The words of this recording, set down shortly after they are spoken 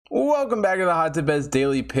Welcome back to the Hot Tip Bets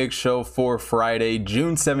Daily Pick Show for Friday,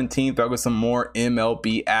 June 17th. I'll get some more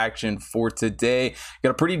MLB action for today. Got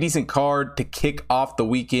a pretty decent card to kick off the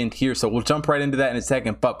weekend here, so we'll jump right into that in a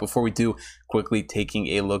second. But before we do, quickly taking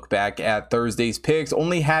a look back at Thursday's picks.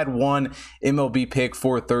 Only had one MLB pick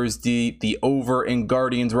for Thursday, the over in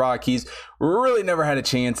Guardians Rockies. Really never had a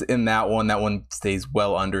chance in that one. That one stays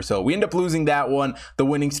well under, so we end up losing that one. The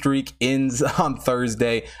winning streak ends on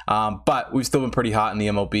Thursday, but we've still been pretty hot in the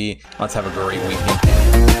MLB. Let's have a great weekend.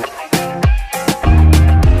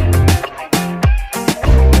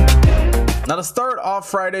 Now to start off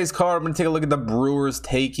Friday's card, I'm going to take a look at the Brewers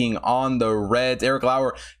taking on the Reds. Eric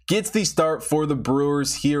Lauer gets the start for the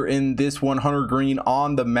Brewers here in this one. Hunter Green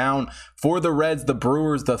on the mound for the Reds. The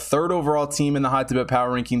Brewers, the third overall team in the Hot Tip Bet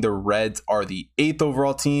Power Ranking. The Reds are the 8th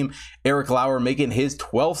overall team. Eric Lauer making his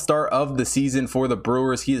 12th start of the season for the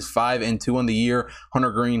Brewers. He is 5-2 on the year.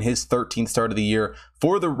 Hunter Green, his 13th start of the year.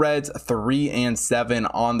 For the Reds, 3-7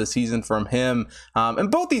 on the season from him.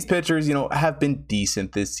 And both these pitchers, have been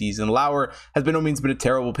decent this season. Lauer has by no means been a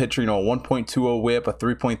terrible pitcher. A 1.20 whip, a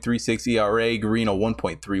 3.36 ERA. Green, a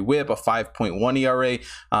 1.3 whip, a 5.1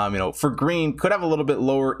 ERA. For Green, could have a little bit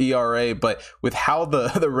lower ERA, but with how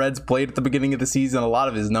the Reds played at the beginning of the season, a lot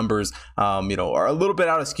of his numbers, are a little bit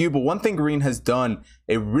out of skew. But one thing Green has done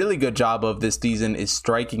a really good job of this season is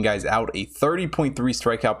striking guys out. A 30.3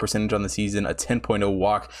 strikeout percentage on the season, a 10.0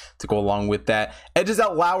 walk to go along with that. Edges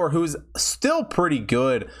out Lauer, who's still pretty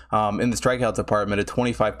good in the strikeout department, a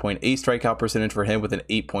 25.8 strikeout percentage for him with an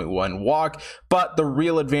 8.1 walk. But the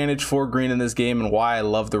real advantage for Green in this game, and why I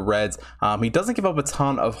love the Reds, he doesn't give up a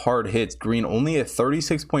ton of hard hits. Green only a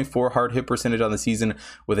 36.4 hard hit percentage on the season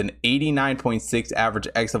with an 89.6 average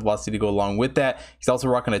exit velocity to go along with that. He's also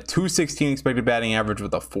rocking a 216 expected batting average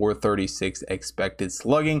with a 436 expected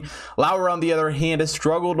slugging. Lauer, on the other hand, has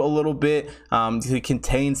struggled a little bit to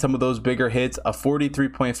contain some of those bigger hits. A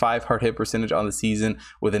 43.5 hard hit percentage on the season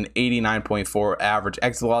with an 89.4 average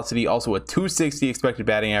exit velocity, also a 260 expected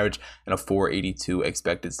batting average and a 482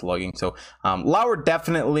 expected slugging. So Lauer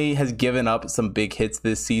definitely has given up some big hits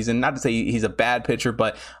this season. Not to say he's a bad pitcher,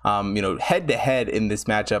 but head to head in this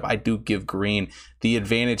matchup, I do give Green the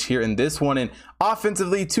advantage here in this one. And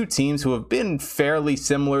offensively, two teams who have been fairly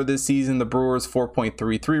similar this season. The Brewers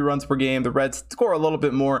 4.33 runs per game. The Reds score a little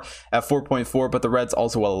bit more at 4.4, but the Reds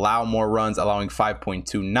also allow more runs, allowing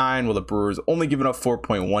 5.29, while the Brewers only giving up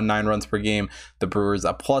 4.19 runs per game. The Brewers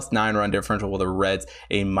a +9 run differential, while the Reds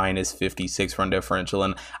a -56 run differential.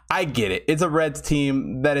 And I get it. It's a Reds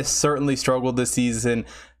team that has certainly struggled this season.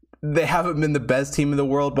 They haven't been the best team in the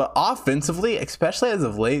world, but offensively, especially as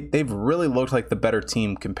of late, they've really looked like the better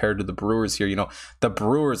team compared to the Brewers here. The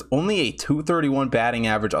Brewers only a 231 batting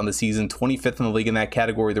average on the season, 25th in the league in that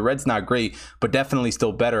category. The Reds not great, but definitely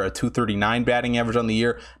still better. A 239 batting average on the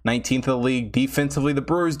year, 19th in the league. Defensively, the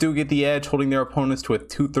Brewers do get the edge, holding their opponents to a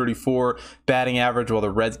 234 batting average, while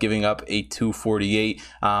the Reds giving up a 248.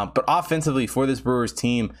 But offensively, for this Brewers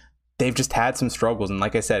team, they've just had some struggles. And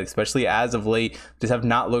like I said, especially as of late, just have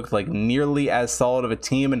not looked like nearly as solid of a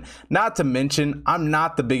team. And not to mention, I'm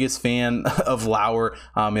not the biggest fan of Lauer.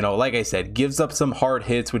 Like I said, gives up some hard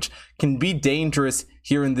hits, which can be dangerous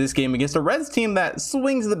here in this game against a Reds team that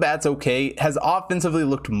swings the bats okay, has offensively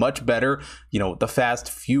looked much better, the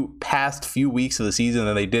past few weeks of the season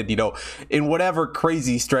than they did, in whatever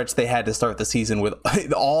crazy stretch they had to start the season with.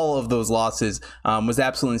 All of those losses was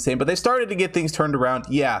absolutely insane, but they started to get things turned around.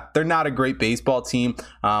 Yeah, they're not a great baseball team,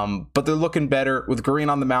 but they're looking better with Green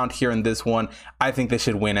on the mound here in this one. I think they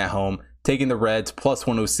should win at home, taking the Reds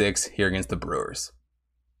 +106 here against the Brewers.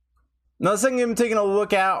 Now, the second game I'm taking a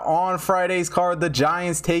look at on Friday's card, the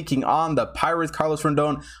Giants taking on the Pirates. Carlos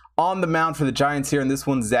Rendon on the mound for the Giants here in this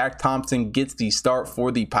one. Zach Thompson gets the start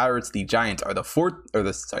for the Pirates. The Giants are the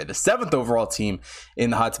 7th overall team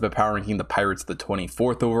in the Hot Tip Bet Power Ranking. The Pirates the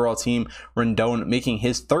 24th overall team. Rendon making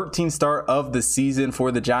his 13th start of the season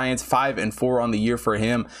for the Giants, 5-4 on the year for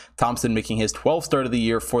him. Thompson making his 12th start of the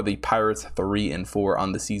year for the Pirates, 3-4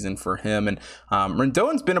 on the season for him. And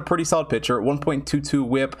Rendon's been a pretty solid pitcher. 1.22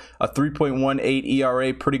 whip, a 3.18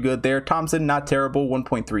 ERA, pretty good there. Thompson not terrible,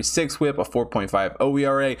 1.36 whip, a 4.50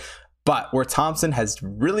 ERA. But where Thompson has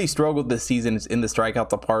really struggled this season is in the strikeout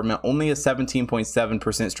department. Only a 17.7%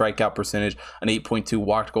 strikeout percentage, an 8.2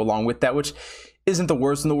 walk to go along with that, which isn't the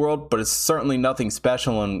worst in the world, but it's certainly nothing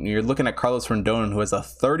special. And you're looking at Carlos Rendon, who has a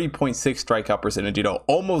 30.6 strikeout percentage,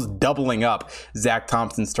 almost doubling up Zach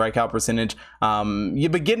Thompson's strikeout percentage. You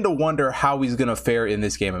begin to wonder how he's going to fare in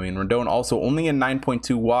this game. I mean, Rendon also only a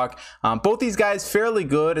 9.2 walk. Both these guys fairly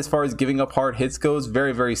good as far as giving up hard hits goes.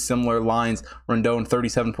 Very, very similar lines. Rendon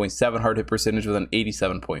 37.7 hard hit percentage with an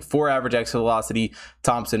 87.4 average exit velocity.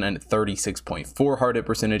 Thompson and 36.4 hard hit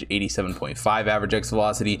percentage, 87.5 average exit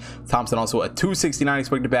velocity. Thompson also a 269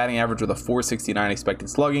 expected batting average with a 469 expected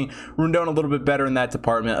slugging. Rendon a little bit better in that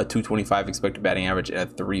department, a 225 expected batting average and a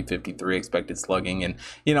 353 expected slugging. And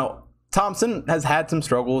Thompson has had some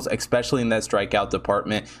struggles, especially in that strikeout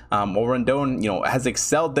department. While Rendon, has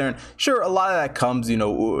excelled there. And sure, a lot of that comes,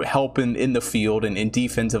 helping in the field and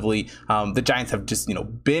defensively. The Giants have just,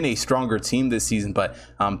 been a stronger team this season, but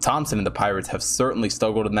Thompson and the Pirates have certainly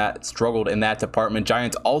struggled in that department.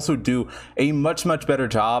 Giants also do a much, much better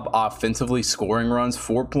job offensively scoring runs,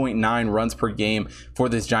 4.9 runs per game for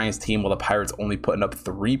this Giants team, while the Pirates only putting up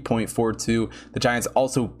 3.42. The Giants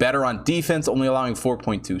also better on defense, only allowing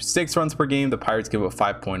 4.26 runs per game. The Pirates give up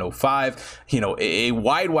 5.05. A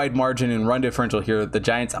wide margin in run differential here. The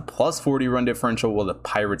Giants a plus 40 run differential, while the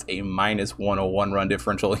Pirates a minus 101 run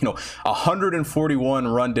differential. 141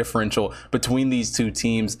 run differential between these two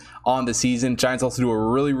teams on the season. Giants also do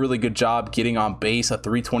a really, really good job getting on base, a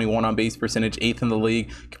 321 on base percentage, 8th in the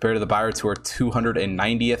league, compared to the Pirates, who are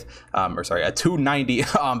 290th, a 290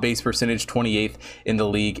 on base percentage, 28th in the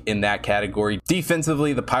league in that category.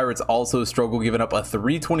 Defensively, the Pirates also struggle, giving up a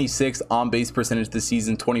 326 on base percentage this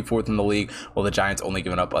season, 24th in the league, while the Giants only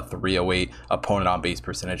giving up a 308 opponent on base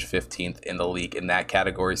percentage, 15th in the league in that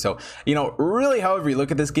category. So, really, however you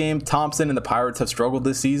look at this game, Thompson and the Pirates have struggled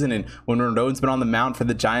this season, and when Rendon's been on the mound for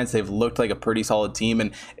the Giants, they've looked like a pretty solid team.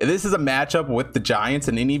 And this is a matchup with the Giants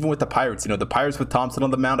and even with the Pirates. The Pirates with Thompson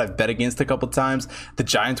on the mound, I've bet against a couple times. The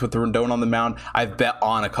Giants with Rendon on the mound, I've bet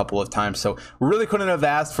on a couple of times. So really couldn't have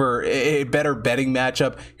asked for a better betting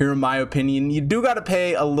matchup here, in my opinion. You do got to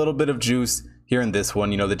pay a little bit of juice here in this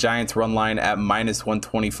one. The Giants run line at minus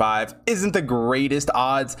 125 isn't the greatest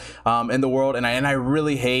odds in the world, and I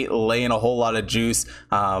really hate laying a whole lot of juice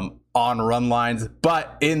on run lines,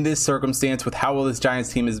 but in this circumstance, with how well this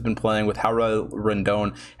Giants team has been playing, with how well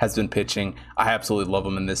Rendon has been pitching, I absolutely love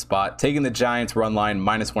him in this spot. Taking the Giants run line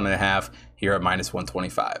minus 1.5 here at minus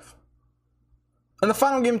 125. And the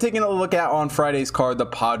final game taking a look at on Friday's card, the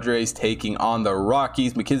Padres taking on the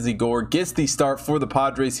Rockies. Mackenzie Gore gets the start for the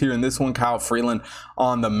Padres here in this one. Kyle Freeland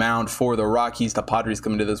on the mound for the Rockies. The Padres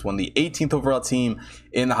come into this one the 18th overall team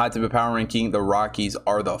in the Hot Tip Power Ranking. The Rockies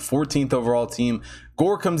are the 14th overall team.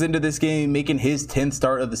 Gore comes into this game making his 10th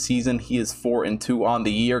start of the season. He is 4-2 on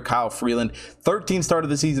the year. Kyle Freeland, 13th start of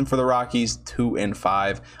the season for the Rockies,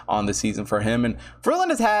 2-5 on the season for him. And Freeland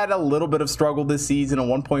has had a little bit of struggle this season, a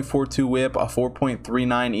 1.42 whip, a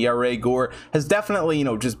 4.39 ERA. Gore has definitely,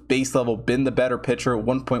 just base level been the better pitcher,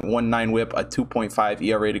 1.19 whip, a 2.5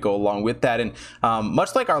 ERA to go along with that. And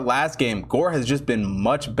much like our last game, Gore has just been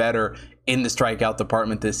much better in the strikeout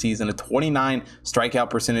department this season, a 29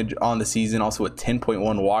 strikeout percentage on the season, also a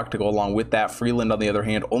 10.1 walk to go along with that. Freeland, on the other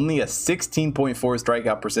hand, only a 16.4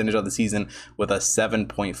 strikeout percentage on the season with a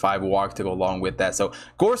 7.5 walk to go along with that. So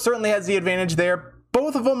Gore certainly has the advantage there.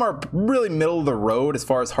 Both of them are really middle of the road as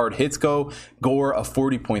far as hard hits go. Gore, a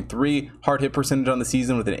 40.3 hard hit percentage on the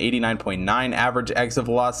season with an 89.9 average exit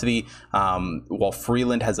velocity, while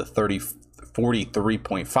Freeland has a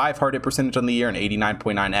 43.5 hard hit percentage on the year and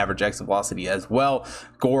 89.9 average exit velocity as well.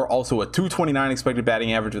 Gore also a 229 expected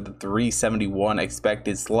batting average with a 371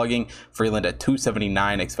 expected slugging. Freeland a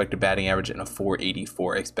 279 expected batting average and a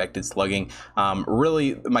 484 expected slugging.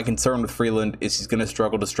 Really, my concern with Freeland is he's going to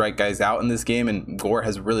struggle to strike guys out in this game, and Gore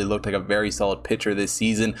has really looked like a very solid pitcher this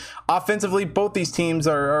season. Offensively, both these teams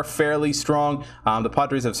are fairly strong. The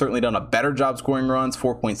Padres have certainly done a better job scoring runs,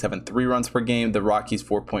 4.73 runs per game. The Rockies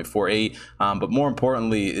 4.48. But more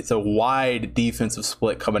importantly, it's a wide defensive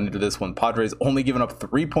split coming into this one. Padres only giving up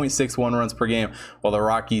 3.61 runs per game, while the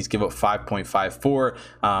Rockies give up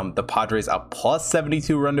 5.54. The Padres a plus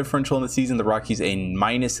 72 run differential in the season. The Rockies a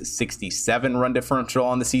minus 67 run differential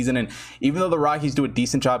on the season. And even though the Rockies do a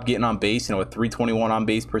decent job getting on base, a 321 on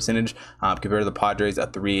base percentage compared to the Padres, a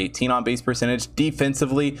 318 on base percentage,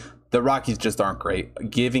 defensively, the Rockies just aren't great,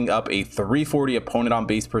 giving up a 340 opponent on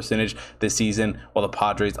base percentage this season, while the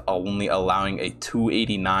Padres are only allowing a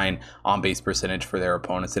 289 on base percentage for their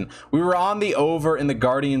opponents. And we were on the over in the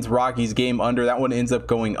Guardians-Rockies game under. That one ends up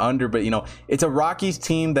going under, but it's a Rockies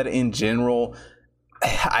team that in general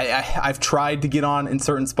I've tried to get on in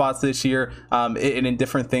certain spots this year and in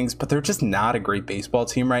different things, but they're just not a great baseball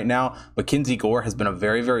team right now. Mackenzie Gore has been a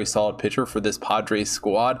very, very solid pitcher for this Padres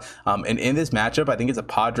squad. And in this matchup, I think it's a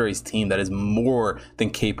Padres team that is more than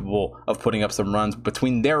capable of putting up some runs.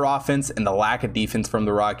 Between their offense and the lack of defense from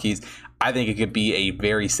the Rockies, I think it could be a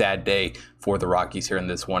very sad day for the Rockies here in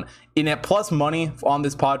this one. In at plus money on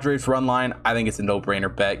this Padres run line, I think it's a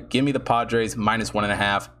no-brainer bet. Give me the Padres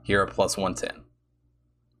 -1.5 here at plus 110.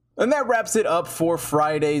 And that wraps it up for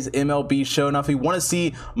Friday's MLB show. Now, if you want to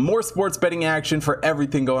see more sports betting action for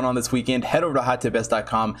everything going on this weekend, head over to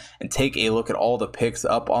hottipbets.com and take a look at all the picks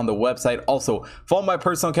up on the website. Also, follow my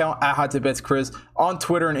personal account at HotTipBetsChris on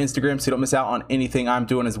Twitter and Instagram so you don't miss out on anything I'm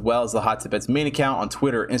doing, as well as the Hot Tip Bets main account on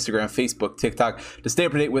Twitter, Instagram, Facebook, TikTok, to stay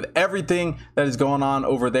up to date with everything that is going on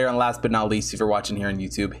over there. And last but not least, if you're watching here on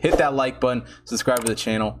YouTube, hit that like button, subscribe to the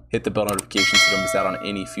channel, hit the bell notification so you don't miss out on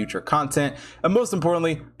any future content. And most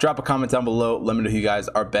importantly, drop a comment down below. Let me know who you guys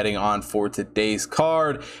are betting on for today's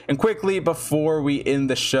card. And quickly, before we end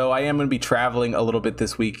the show, I am going to be traveling a little bit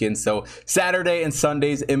this weekend. So Saturday and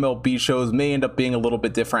Sunday's MLB shows may end up being a little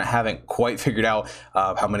bit different. I haven't quite figured out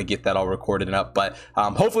how I'm going to get that all recorded and up. But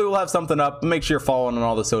hopefully we'll have something up. Make sure you're following on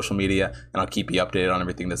all the social media, and I'll keep you updated on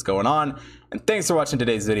everything that's going on. And thanks for watching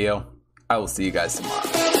today's video. I will see you guys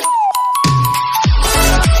tomorrow.